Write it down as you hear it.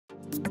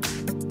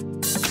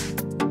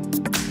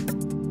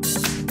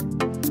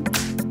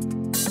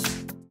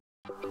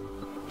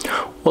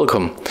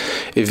Welcome!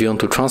 If you want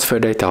to transfer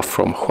data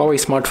from Huawei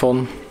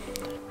smartphone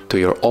to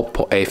your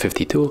OPPO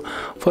A52,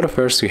 for the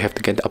first you have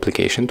to get the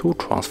application to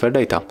transfer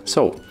data.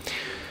 So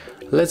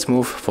let's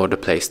move for the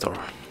Play Store.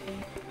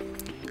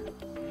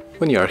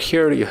 When you are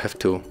here, you have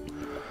to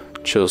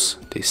choose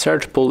the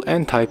search pool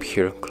and type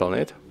here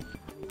CLONEit.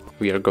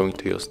 We are going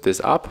to use this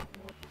app.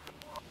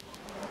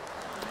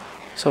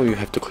 So you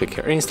have to click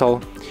here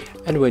install,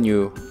 and when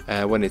the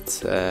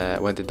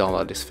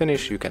download is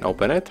finished, you can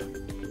open it.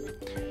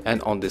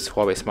 And on this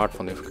Huawei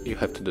smartphone you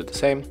have to do the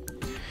same.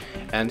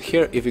 And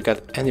here, if you got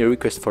any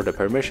request for the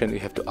permission, you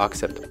have to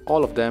accept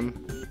all of them.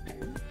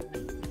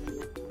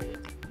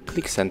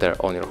 Click center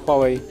on your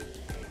Huawei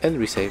and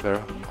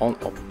receiver on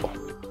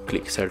OPPO.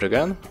 Click search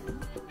again,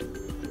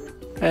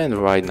 and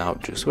right now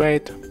just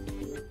wait.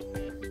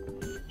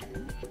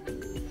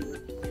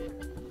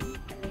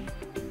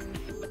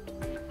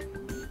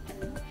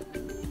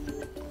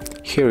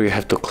 Here you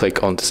have to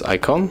click on this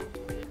icon,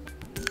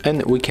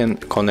 and we can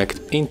connect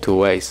in two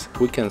ways.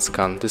 We can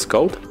scan this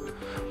code,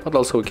 but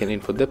also we can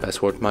input the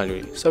password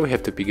manually. So we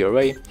have to pick your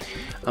way.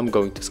 I'm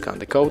going to scan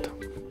the code.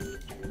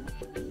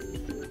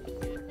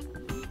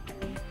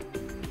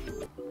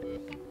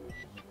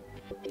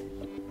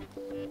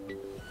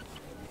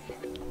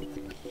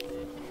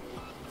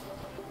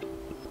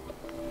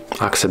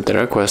 Accept the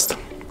request.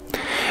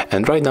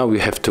 And right now we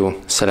have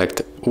to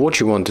select what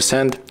you want to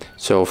send.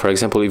 So for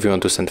example, if you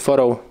want to send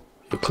photo,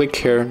 you click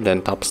here,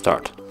 then tap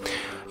start.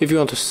 If you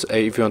want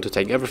to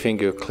take everything,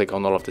 you click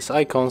on all of these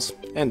icons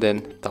and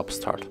then tap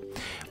start.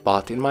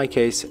 But in my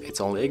case,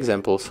 it's only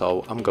example,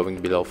 so I'm going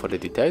below for the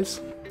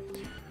details.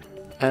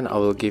 And I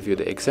will give you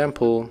the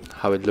example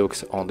how it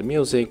looks on the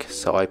music.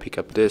 So I pick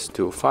up these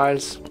two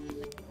files,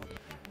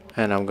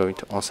 and I'm going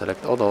to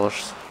unselect all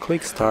those.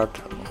 Click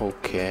start.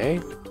 Okay.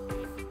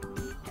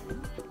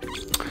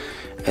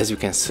 As you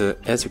can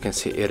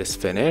see, it is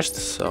finished.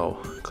 So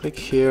click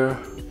here,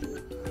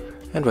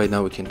 and right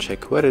now we can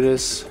check where it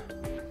is.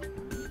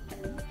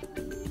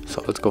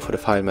 So let's go for the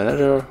file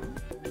manager,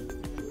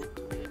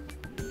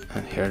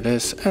 and here it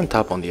is, and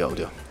tap on the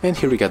audio. And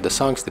here we got the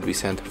songs that we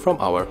sent from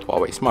our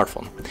Huawei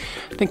smartphone.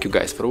 Thank you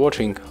guys for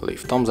watching. Leave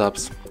thumbs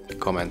ups,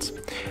 comments,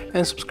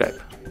 and subscribe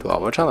to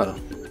our channel.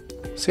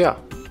 See ya!